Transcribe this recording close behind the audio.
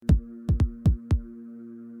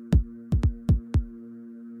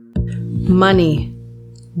money,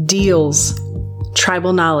 deals,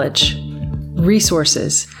 tribal knowledge,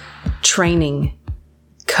 resources, training,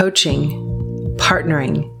 coaching,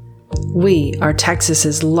 partnering. We are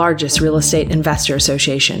Texas's largest real estate investor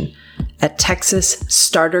association at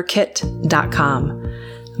texasstarterkit.com.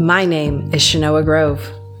 My name is Shanoa Grove.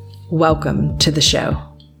 Welcome to the show.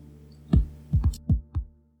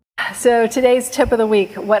 So today's tip of the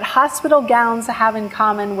week, what hospital gowns have in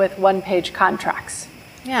common with one-page contracts.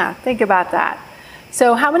 Yeah, think about that.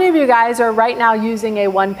 So how many of you guys are right now using a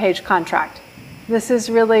one-page contract? This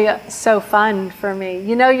is really so fun for me.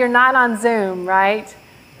 You know you're not on Zoom, right?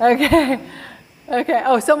 Okay. Okay.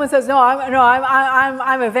 Oh, someone says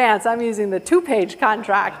I'm advanced. I'm using the 2-page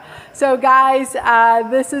contract. So guys,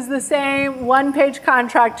 this is the same 1-page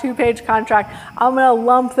contract, 2-page contract. I'm going to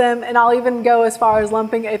lump them, and I'll even go as far as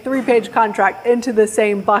lumping a 3-page contract into the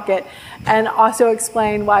same bucket, and also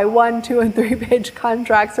explain why 1, 2, and 3-page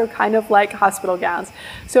contracts are kind of like hospital gowns.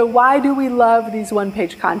 So why do we love these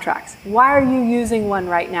 1-page contracts? Why are you using one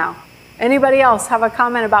right now? Anybody else have a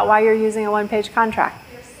comment about why you're using a 1-page contract?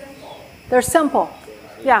 They're simple.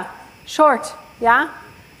 Yeah. Short. Yeah?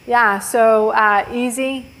 Yeah. So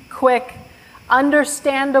easy, quick,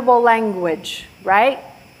 understandable language, right?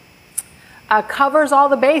 Covers all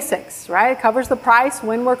the basics, right? Covers the price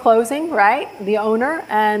when we're closing, right? The owner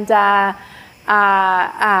and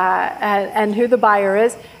who the buyer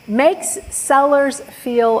is. Makes sellers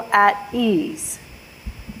feel at ease.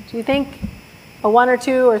 Do you think a 1 or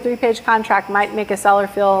 2 or 3-page contract might make a seller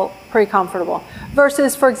feel pretty comfortable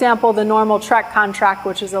versus, for example, the normal Trek contract,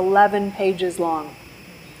 which is 11 pages long?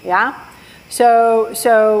 Yeah. And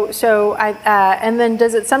then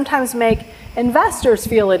does it sometimes make investors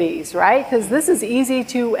feel at ease, right? Because this is easy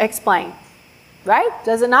to explain, right?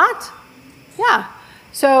 Does it not? Yeah.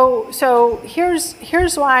 So here's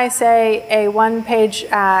why I say a 1-page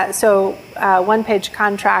 1-page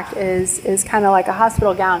contract is kind of like a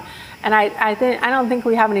hospital gown. And I don't think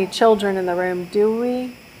we have any children in the room, do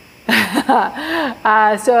we?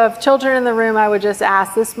 So if children in the room, I would just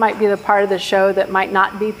ask, this might be the part of the show that might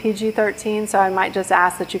not be PG-13, so I might just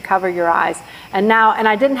ask that you cover your eyes. And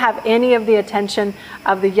I didn't have any of the attention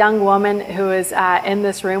of the young woman who is in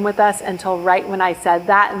this room with us until right when I said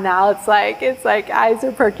that, and now it's like eyes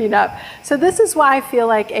are perking up. So this is why I feel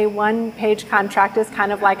like a 1-page contract is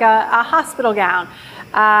kind of like a hospital gown.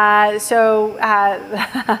 And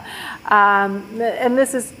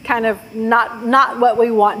this is kind of not what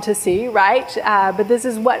we want to see, right? But this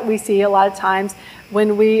is what we see a lot of times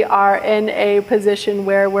when we are in a position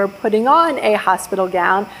where we're putting on a hospital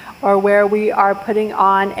gown or where we are putting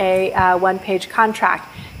on a 1-page contract.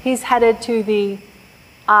 He's headed to the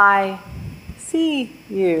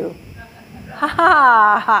ICU. Ha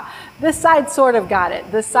ha! This side sort of got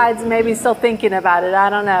it. This side's maybe still thinking about it. I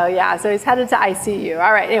don't know. Yeah, so he's headed to ICU.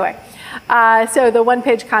 All right, anyway. So the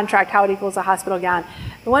 1-page contract, how it equals a hospital gown.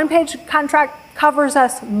 The 1-page contract covers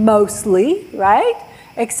us mostly, right?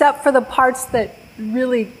 Except for the parts that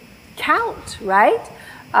really count, right?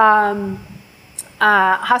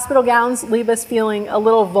 Hospital gowns leave us feeling a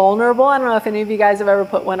little vulnerable. I don't know if any of you guys have ever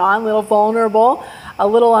put one on. A little vulnerable, a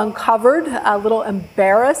little uncovered, a little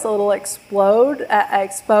embarrassed, a little exposed,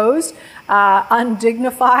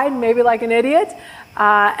 undignified, maybe like an idiot.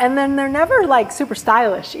 And then they're never like super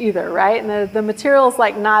stylish either, right? And the material's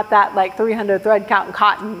like not that like 300 thread count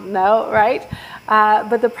cotton, no, right?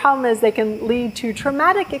 But the problem is they can lead to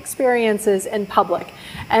traumatic experiences in public.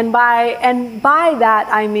 And by that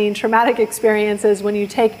I mean traumatic experiences when you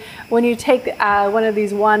take one of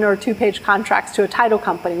these 1 or 2-page contracts to a title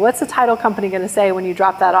company. What's the title company going to say when you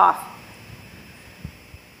drop that off?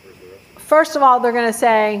 First of all, they're going to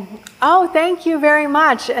say, "Oh, thank you very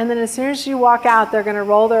much." And then as soon as you walk out, they're going to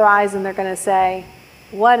roll their eyes and they're going to say,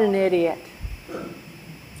 "What an idiot."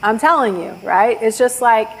 I'm telling you, right? It's just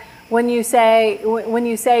like when you say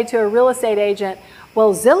to a real estate agent,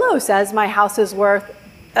 "Well, Zillow says my house is worth,"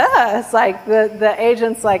 it's like the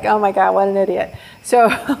agent's like, "Oh my God, what an idiot." So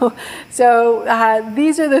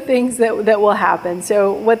these are the things that will happen.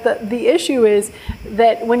 So what the issue is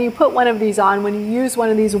that when you put one of these on, when you use one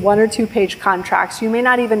of these 1 or 2-page contracts, you may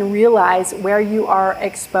not even realize where you are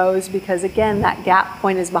exposed because, again, that gap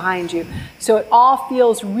point is behind you. So it all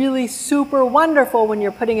feels really super wonderful when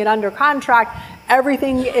you're putting it under contract.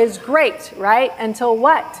 Everything is great, right? Until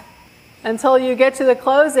what? Until you get to the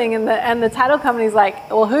closing and the title company's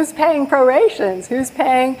like, well, who's paying prorations? Who's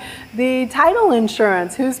paying the title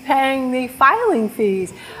insurance? Who's paying the filing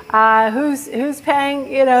fees? Who's paying,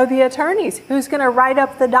 the attorneys? Who's going to write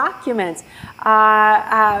up the documents?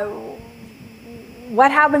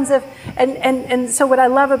 what happens if, and so what I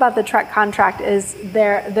love about the TREC contract is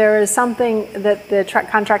there is something that the TREC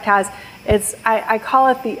contract has. I call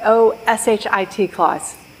it the OSHIT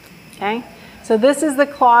clause, okay? So this is the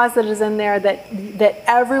clause that is in there that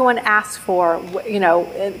everyone asks for, you know,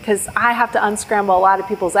 because I have to unscramble a lot of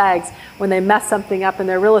people's eggs when they mess something up in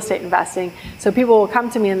their real estate investing. So people will come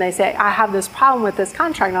to me and they say, I have this problem with this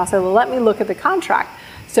contract, and I'll say, well, let me look at the contract.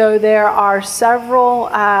 So there are several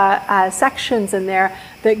sections in there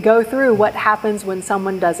that go through what happens when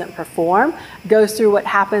someone doesn't perform, goes through what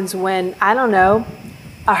happens when, I don't know,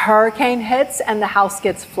 a hurricane hits and the house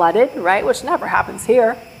gets flooded, right? Which never happens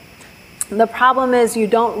here. The problem is you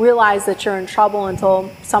don't realize that you're in trouble until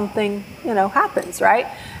something, you know, happens, right?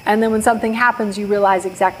 And then when something happens, you realize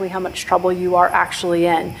exactly how much trouble you are actually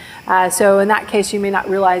in. So in that case, you may not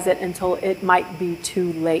realize it until it might be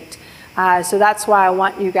too late. So that's why I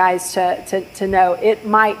want you guys to know it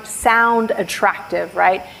might sound attractive,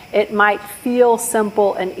 right? It might feel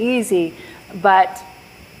simple and easy, but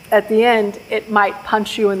at the end, it might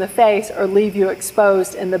punch you in the face or leave you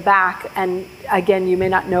exposed in the back. And again, you may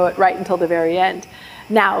not know it right until the very end.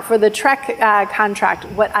 Now, for the TREC contract,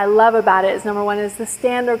 what I love about it is, number one, is the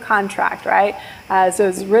standard contract, right? So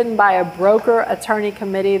it's written by a broker attorney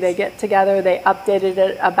committee. They get together, they update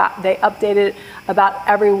it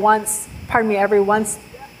about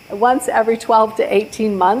once every 12 to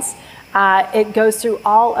 18 months. It goes through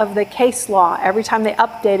all of the case law. Every time they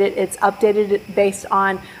update it, it's updated based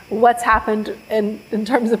on what's happened in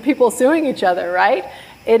terms of people suing each other, right?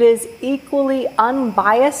 It is equally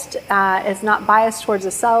unbiased. It's not biased towards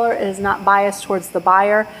the seller. It is not biased towards the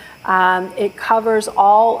buyer. It covers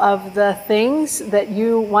all of the things that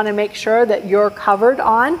you want to make sure that you're covered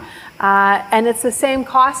on. And it's the same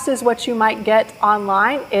cost as what you might get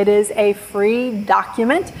online. It is a free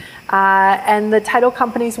document. And the title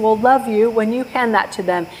companies will love you when you hand that to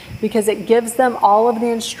them, because it gives them all of the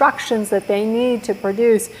instructions that they need to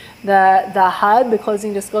produce the HUD, the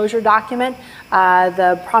closing disclosure document,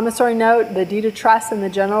 the promissory note, the deed of trust, and the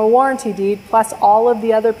general warranty deed, plus all of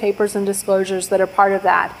the other papers and disclosures that are part of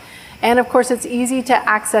that. And of course, it's easy to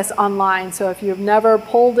access online. So if you've never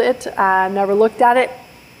pulled it, never looked at it,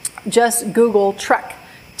 just Google TREC,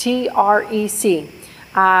 T-R-E-C.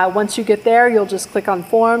 Once you get there, you'll just click on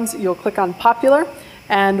forms, you'll click on popular,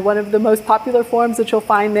 and one of the most popular forms that you'll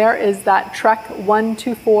find there is that TREC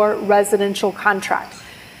 124 residential contract.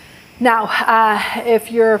 Now,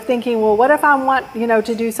 if you're thinking, well, what if I want,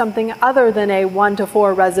 to do something other than a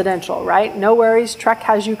 1-4 residential, right? No worries, TREC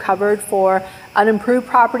has you covered for unimproved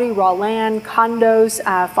property, raw land, condos,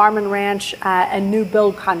 farm and ranch, and new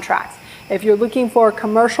build contracts. If you're looking for a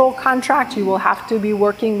commercial contract, you will have to be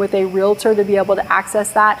working with a realtor to be able to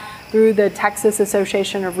access that through the Texas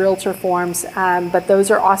Association of Realtor forms, but those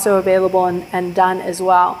are also available and done as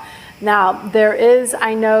well. Now, there is,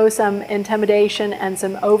 I know, some intimidation and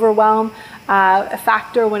some overwhelm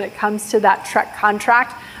factor when it comes to that TREC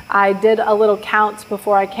contract. I did a little count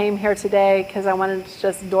before I came here today because I wanted to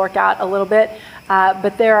just dork out a little bit,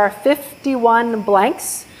 but there are 51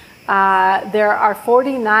 blanks. There are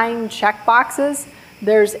 49 check boxes.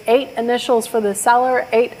 There's 8 initials for the seller,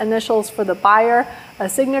 8 initials for the buyer, a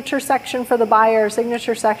signature section for the buyer, a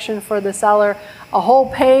signature section for the seller, a whole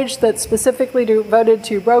page that's specifically devoted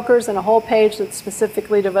to brokers, and a whole page that's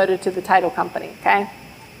specifically devoted to the title company, okay?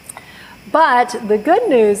 But the good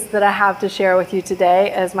news that I have to share with you today,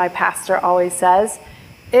 as my pastor always says,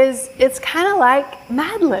 is it's kind of like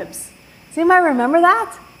Mad Libs. Does anybody remember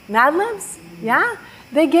that? Mad Libs? Yeah?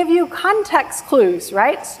 They give you context clues,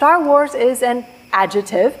 right? Star Wars is an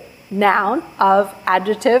adjective, noun of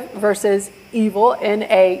adjective versus evil in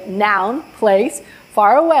a noun place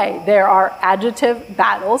far away. There are adjective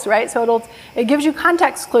battles, right? So it gives you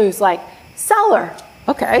context clues like seller.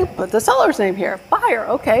 Okay, put the seller's name here. Buyer.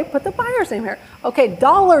 Okay, put the buyer's name here. Okay,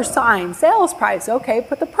 dollar sign, sales price. Okay,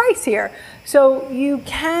 put the price here. So you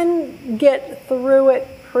can get through it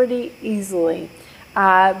pretty easily.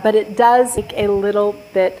 But it does take a little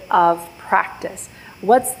bit of practice.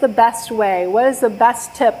 What's the best way? What is the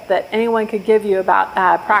best tip that anyone could give you about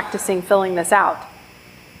practicing filling this out?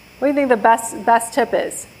 What do you think the best tip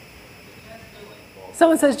is?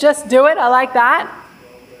 Someone says, just do it. I like that.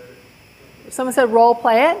 Someone said, role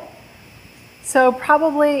play it. So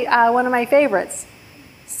probably one of my favorites.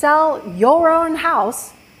 Sell your own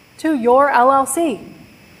house to your LLC.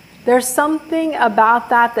 There's something about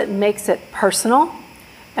that makes it personal.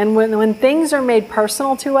 And when things are made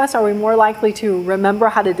personal to us, are we more likely to remember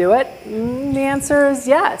how to do it? The answer is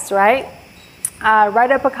yes, right?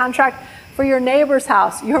 Write up a contract for your neighbor's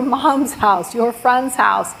house, your mom's house, your friend's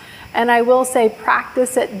house, And I will say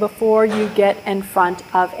practice it before you get in front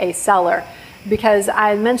of a seller, because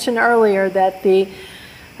I mentioned earlier that the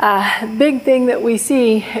big thing that we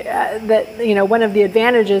see that, one of the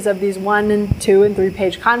advantages of these 1 and 2 and 3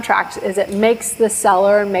 page contracts is it makes the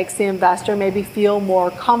seller and makes the investor maybe feel more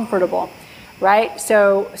comfortable, right?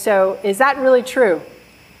 So is that really true?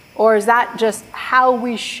 Or is that just how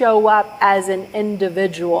we show up as an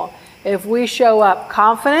individual? If we show up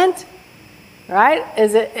confident, right?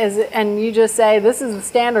 Is it, and you just say, this is a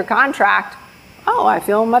standard contract. Oh, I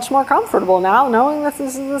feel much more comfortable now knowing this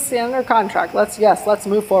is the standard contract. Let's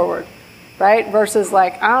move forward, right? Versus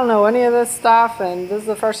like, I don't know any of this stuff, and this is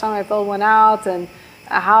the first time I filled one out, and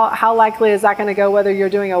how likely is that going to go whether you're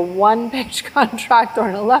doing a 1-page contract or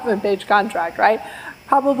an 11-page contract, right?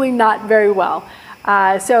 Probably not very well.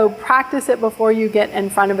 So practice it before you get in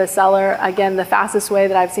front of a seller. Again, the fastest way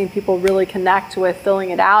that I've seen people really connect with filling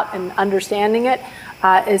it out and understanding it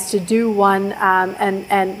is to do one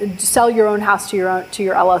and sell your own house to your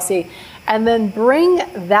LLC, and then bring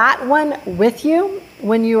that one with you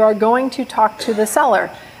when you are going to talk to the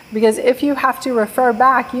seller. Because if you have to refer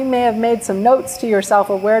back, you may have made some notes to yourself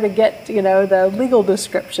of where to get, the legal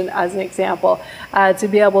description as an example, to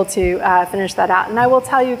be able to finish that out. And I will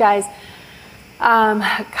tell you guys,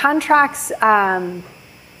 contracts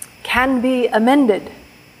can be amended,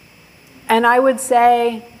 and I would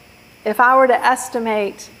say, if I were to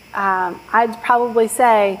estimate, I'd probably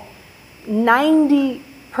say 90%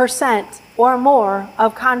 or more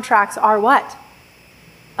of contracts are what?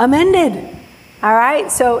 Amended. All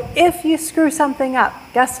right? So if you screw something up,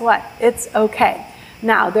 guess what? It's okay.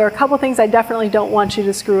 Now, there are a couple things I definitely don't want you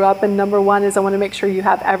to screw up. And number one is I want to make sure you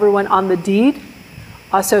have everyone on the deed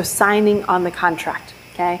also signing on the contract.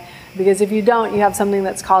 Okay? Because if you don't, you have something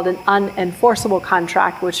that's called an unenforceable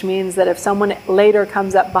contract, which means that if someone later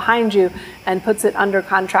comes up behind you and puts it under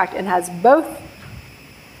contract and has both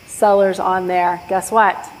sellers on there, guess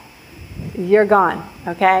what? You're gone,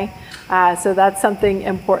 okay? So that's something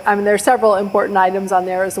important. I mean, there's several important items on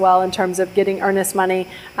there as well in terms of getting earnest money,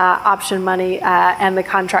 option money, and the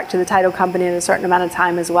contract to the title company in a certain amount of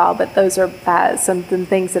time as well. But those are some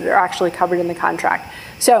things that are actually covered in the contract.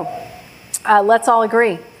 So let's all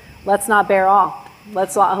agree. Let's not bear all.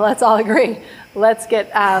 Let's all agree. Let's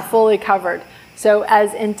get fully covered. So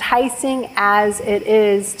as enticing as it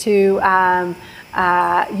is to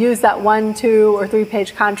use that 1, 2, or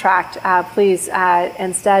 3-page contract, please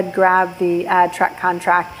instead grab the TREC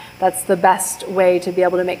contract. That's the best way to be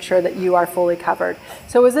able to make sure that you are fully covered.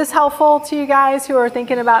 So was this helpful to you guys who are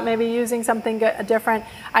thinking about maybe using something different?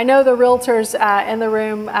 I know the realtors in the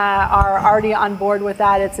room are already on board with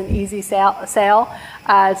that. It's an easy sale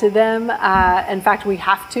to them. In fact, we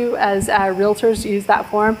have to, as realtors, use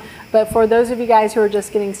that form. But for those of you guys who are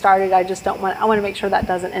just getting started, I want to make sure that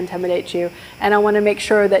doesn't intimidate you. And I want to make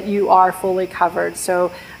sure that you are fully covered.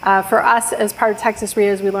 So for us, as part of Texas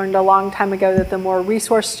REIAs, we learned a long time ago that the more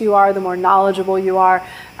resourced you are, the more knowledgeable you are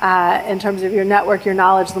in terms of your network, your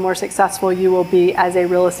knowledge, the more successful you will be as a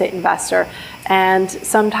real estate investor. And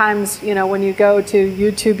sometimes, when you go to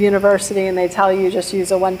YouTube University and they tell you just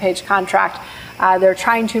use a 1-page contract, they're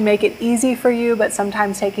trying to make it easy for you, but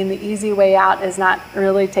sometimes taking the easy way out is not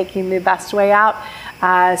really taking the best way out.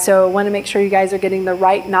 So I want to make sure you guys are getting the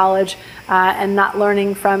right knowledge and not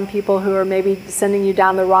learning from people who are maybe sending you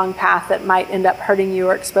down the wrong path that might end up hurting you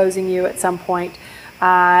or exposing you at some point.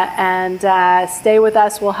 Stay with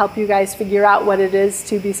us. We'll help you guys figure out what it is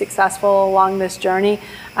to be successful along this journey.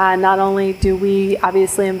 Not only do we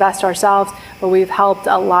obviously invest ourselves, but we've helped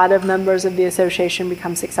a lot of members of the association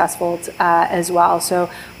become successful as well. So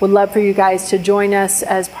would love for you guys to join us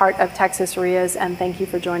as part of Texas REIAs, and thank you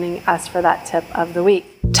for joining us for that tip of the week.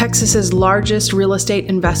 Texas's largest real estate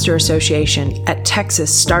investor association at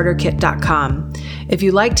TexasStarterKit.com. If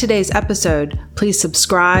you liked today's episode, please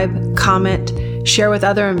subscribe, comment, share with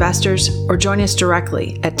other investors, or join us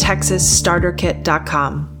directly at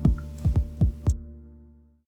TexasStarterKit.com.